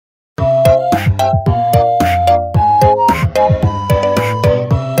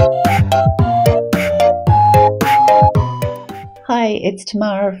it's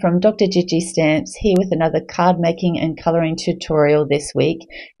Tamara from Dr. Digi Stamps here with another card making and colouring tutorial this week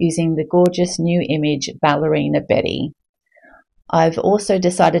using the gorgeous new image Ballerina Betty. I've also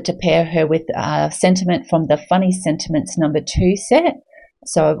decided to pair her with a sentiment from the Funny Sentiments #2 set.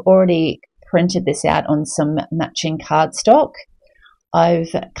 So I've already printed this out on some matching cardstock.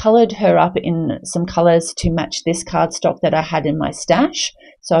 I've coloured her up in some colours to match this cardstock that I had in my stash.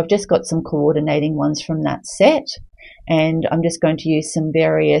 So I've just got some coordinating ones from that set. And I'm just going to use some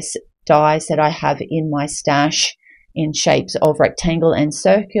various dies that I have in my stash in shapes of rectangle and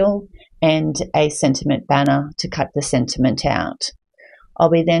circle and a sentiment banner to cut the sentiment out. I'll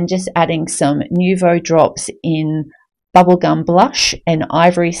be then just adding some Nouveau drops in bubblegum blush and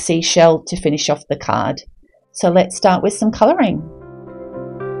ivory seashell to finish off the card. So let's start with some colouring.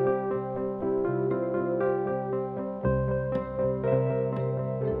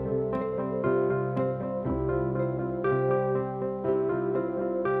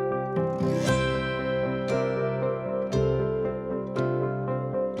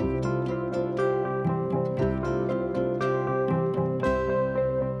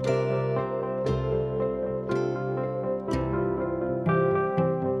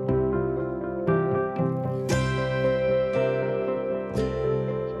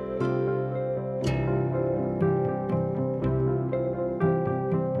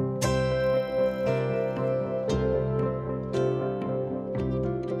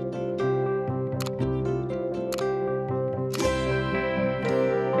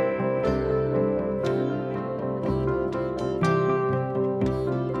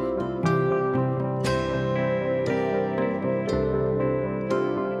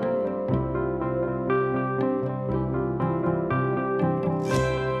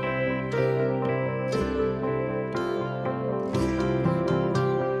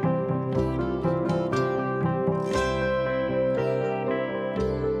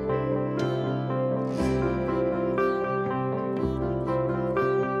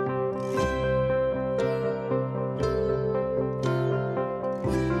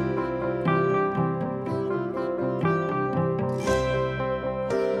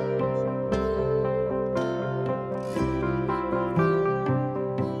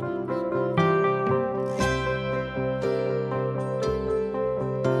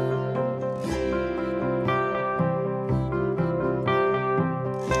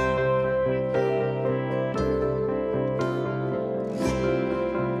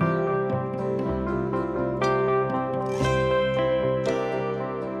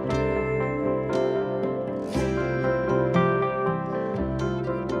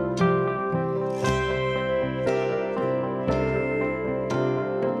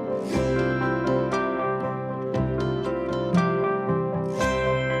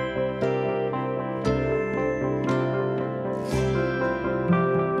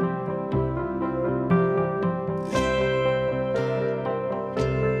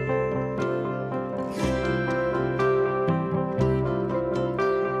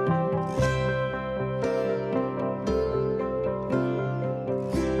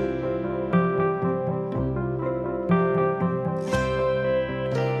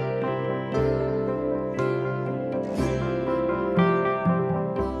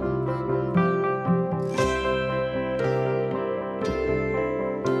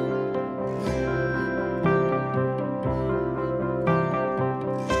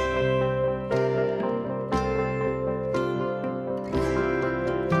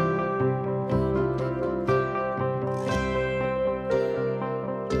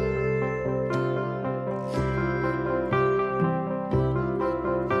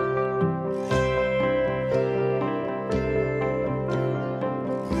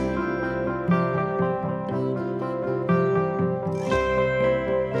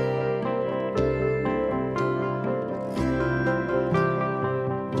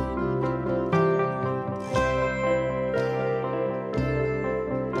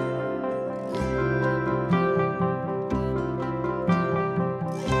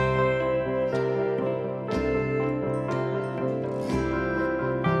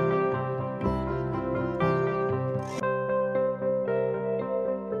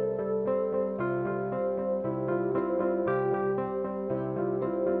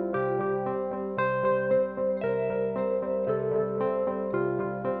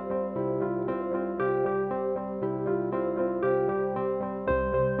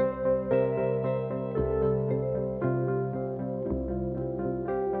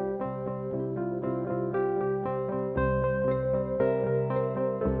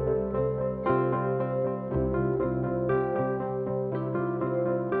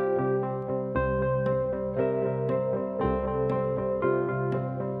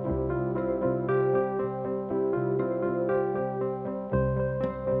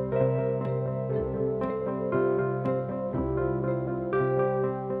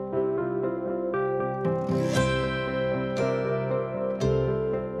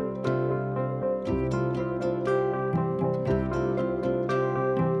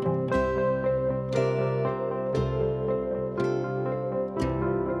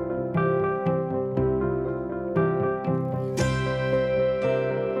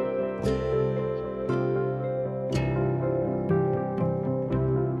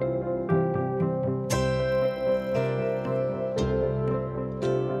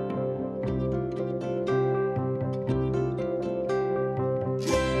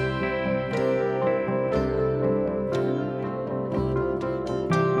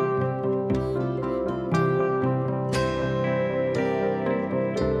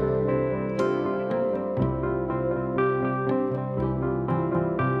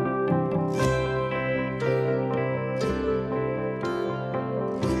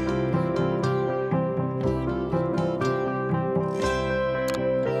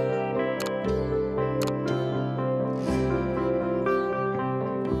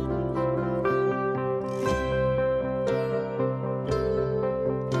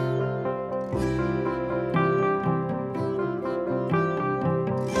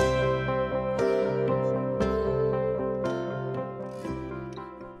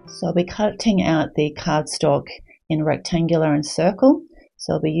 So I'll be cutting out the cardstock in rectangular and circle.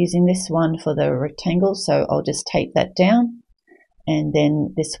 So I'll be using this one for the rectangle, so I'll just tape that down, and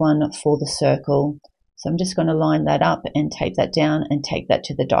then this one for the circle. So I'm just going to line that up and tape that down and take that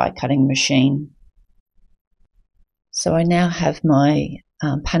to the die cutting machine. So I now have my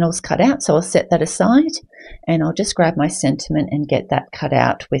panels cut out, so I'll set that aside, and I'll just grab my sentiment and get that cut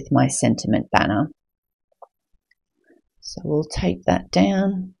out with my sentiment banner. So we'll tape that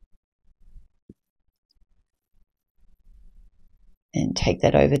down and take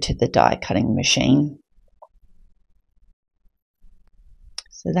that over to the die cutting machine.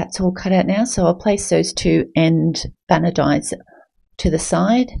 So that's all cut out now, so I'll place those two end banner dies to the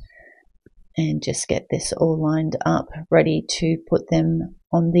side and just get this all lined up, ready to put them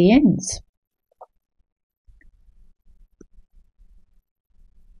on the ends.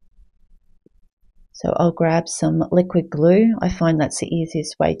 So I'll grab some liquid glue. I find that's the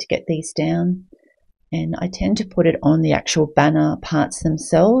easiest way to get these down. And I tend to put it on the actual banner parts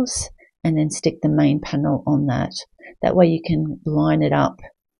themselves and then stick the main panel on that. That way you can line it up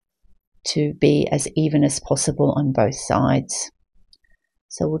to be as even as possible on both sides.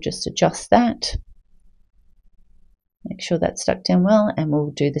 So we'll just adjust that. Make sure that's stuck down well, and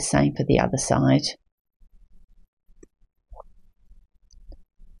we'll do the same for the other side.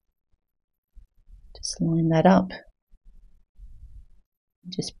 Just line that up.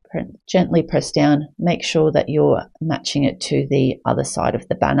 Just gently press down, make sure that you're matching it to the other side of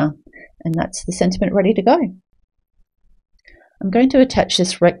the banner, and that's the sentiment ready to go. I'm going to attach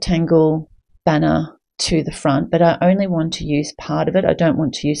this rectangle banner to the front, but I only want to use part of it. I don't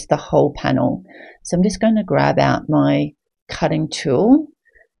want to use the whole panel. So I'm just going to grab out my cutting tool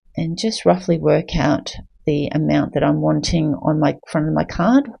and just roughly work out the amount that I'm wanting on my front of my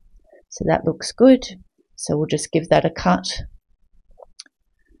card. So that looks good. So we'll just give that a cut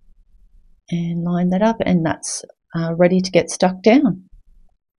and line that up, and that's ready to get stuck down.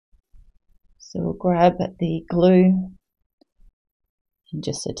 So we'll grab the glue and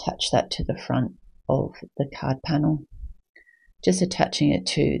just attach that to the front of the card panel, just attaching it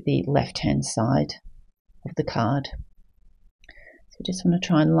to the left hand side of the card. So just want to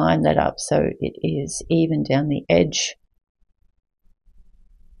try and line that up so it is even down the edge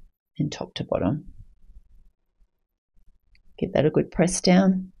and top to bottom. Give that a good press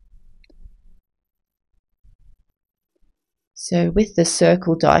down. So with the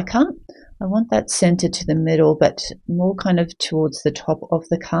circle die cut, I want that centered to the middle, but more kind of towards the top of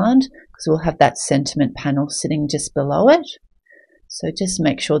the card, because we'll have that sentiment panel sitting just below it. So just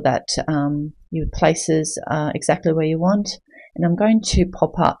make sure that your places are exactly where you want. And I'm going to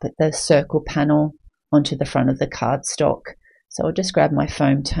pop up the circle panel onto the front of the cardstock. So I'll just grab my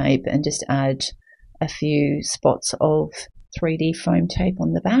foam tape and just add a few spots of 3D foam tape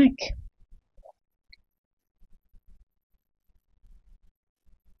on the back.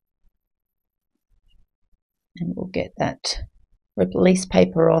 And we'll get that release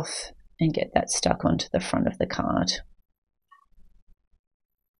paper off and get that stuck onto the front of the card.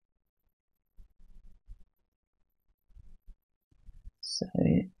 So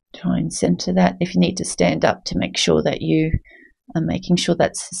try and center that. If you need to stand up to make sure that you are making sure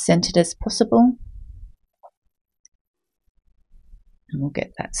that's as centered as possible. And we'll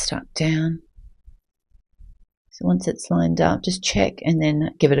get that stuck down. So once it's lined up, just check and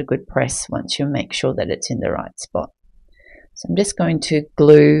then give it a good press once you make sure that it's in the right spot. So I'm just going to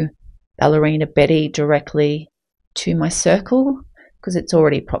glue Ballerina Betty directly to my circle because it's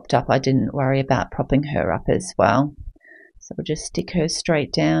already propped up. I didn't worry about propping her up as well. So we'll just stick her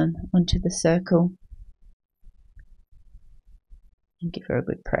straight down onto the circle and give her a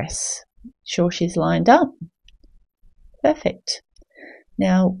good press. Sure she's lined up. Perfect.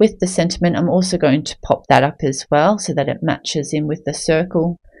 Now with the sentiment, I'm also going to pop that up as well so that it matches in with the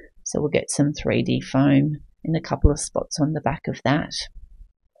circle. So we'll get some 3D foam in a couple of spots on the back of that.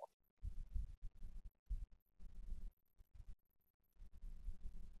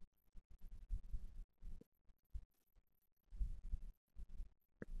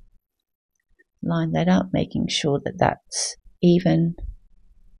 Line that up, making sure that that's even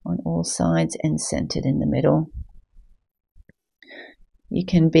on all sides and centered in the middle. You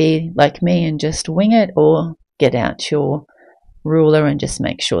can be like me and just wing it, or get out your ruler and just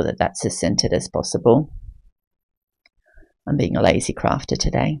make sure that that's as centered as possible. I'm being a lazy crafter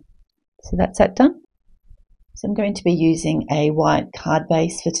today. So that's that done. So I'm going to be using a white card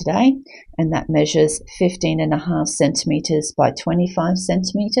base for today, and that measures 15.5 centimeters by 25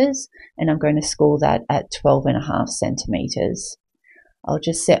 centimeters, and I'm going to score that at 12.5 centimeters. I'll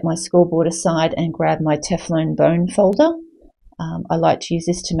just set my scoreboard aside and grab my Teflon bone folder. I like to use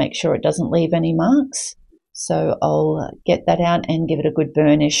this to make sure it doesn't leave any marks. So I'll get that out and give it a good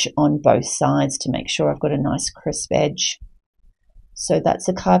burnish on both sides to make sure I've got a nice crisp edge. So that's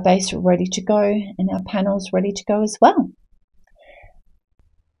the card base ready to go, and our panel's ready to go as well.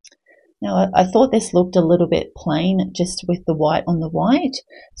 Now I thought this looked a little bit plain just with the white on the white,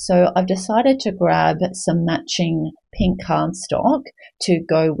 so I've decided to grab some matching pink cardstock to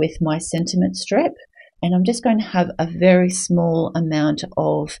go with my sentiment strip, and I'm just going to have a very small amount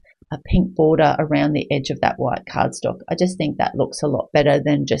of a pink border around the edge of that white cardstock. I just think that looks a lot better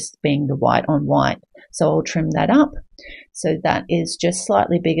than just being the white on white. So I'll trim that up. So that is just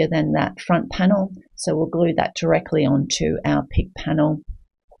slightly bigger than that front panel. So we'll glue that directly onto our pink panel.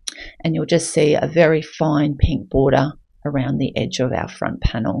 And you'll just see a very fine pink border around the edge of our front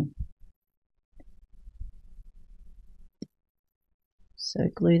panel. So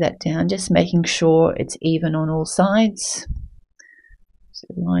glue that down, just making sure it's even on all sides. So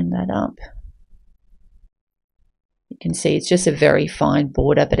line that up. You can see it's just a very fine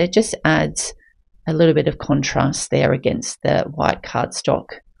border, but it just adds a little bit of contrast there against the white cardstock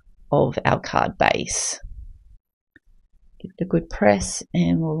of our card base. Give it a good press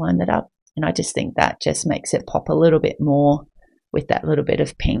and we'll line that up. And I just think that just makes it pop a little bit more with that little bit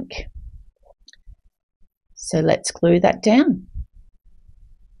of pink. So let's glue that down.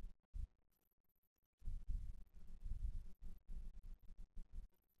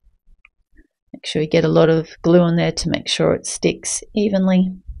 Make sure you get a lot of glue on there to make sure it sticks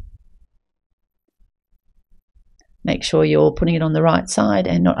evenly. Make sure you're putting it on the right side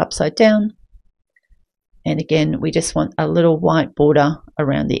and not upside down. And again, we just want a little white border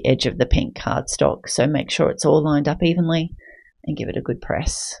around the edge of the pink cardstock. So make sure it's all lined up evenly and give it a good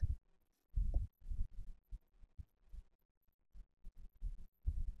press.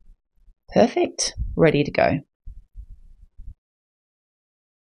 Perfect, ready to go.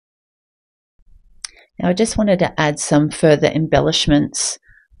 Now I just wanted to add some further embellishments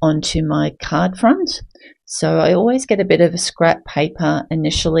onto my card front. So I always get a bit of a scrap paper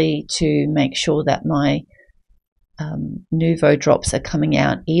initially to make sure that my Nuvo drops are coming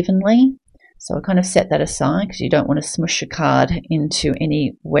out evenly. So I kind of set that aside because you don't want to smush your card into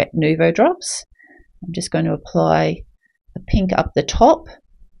any wet Nuvo drops. I'm just going to apply a pink up the top.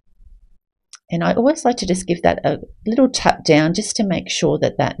 And I always like to just give that a little tap down just to make sure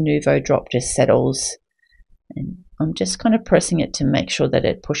that that Nuvo drop just settles. And I'm just kind of pressing it to make sure that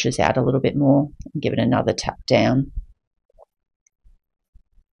it pushes out a little bit more and give it another tap down.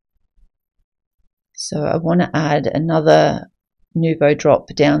 So I want to add another Nuvo drop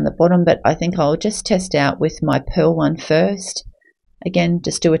down the bottom, but I think I'll just test out with my pearl one first. Again,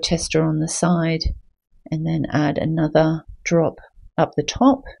 just do a tester on the side and then add another drop up the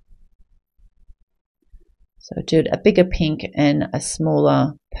top. So I did a bigger pink and a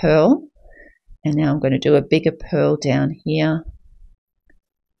smaller pearl. And now I'm going to do a bigger pearl down here.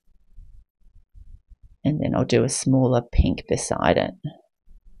 And then I'll do a smaller pink beside it.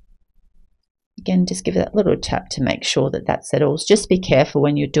 Again, just give it that little tap to make sure that that settles. Just be careful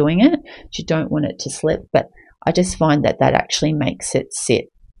when you're doing it. You don't want it to slip, but I just find that that actually makes it sit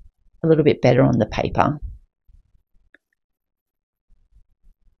a little bit better on the paper.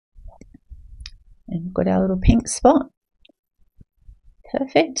 And we've got our little pink spot.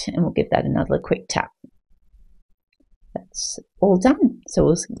 Perfect, and we'll give that another quick tap. That's all done. So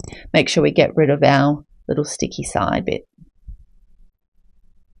we'll make sure we get rid of our little sticky side bit.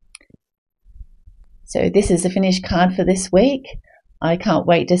 So this is the finished card for this week. I can't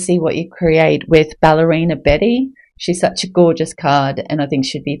wait to see what you create with Ballerina Betty. She's such a gorgeous card, and I think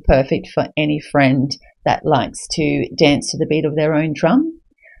she'd be perfect for any friend that likes to dance to the beat of their own drum.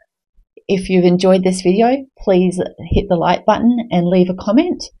 If you've enjoyed this video, please hit the like button and leave a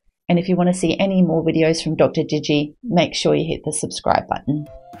comment. And if you want to see any more videos from Dr. Digi, make sure you hit the subscribe button.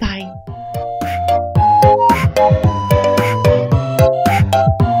 Bye.